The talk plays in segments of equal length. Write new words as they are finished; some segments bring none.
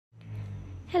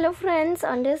Hello friends,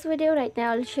 on this video right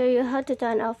now I'll show you how to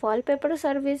turn off wallpaper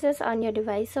services on your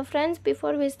device. So friends,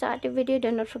 before we start the video,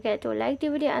 do not forget to like the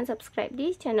video and subscribe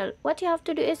the channel. What you have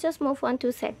to do is just move on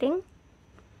to setting,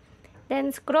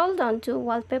 then scroll down to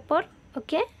wallpaper,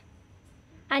 okay,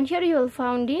 and here you will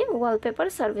find the wallpaper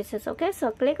services, okay.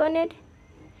 So click on it.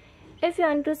 If you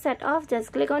want to set off,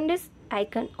 just click on this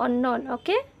icon on none,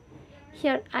 okay,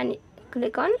 here, and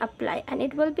click on apply and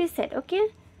it will be set, okay.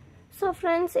 So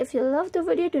friends, if you love the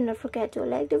video, do not forget to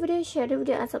like the video, share the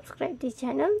video and subscribe the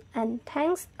channel, and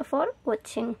thanks for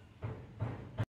watching.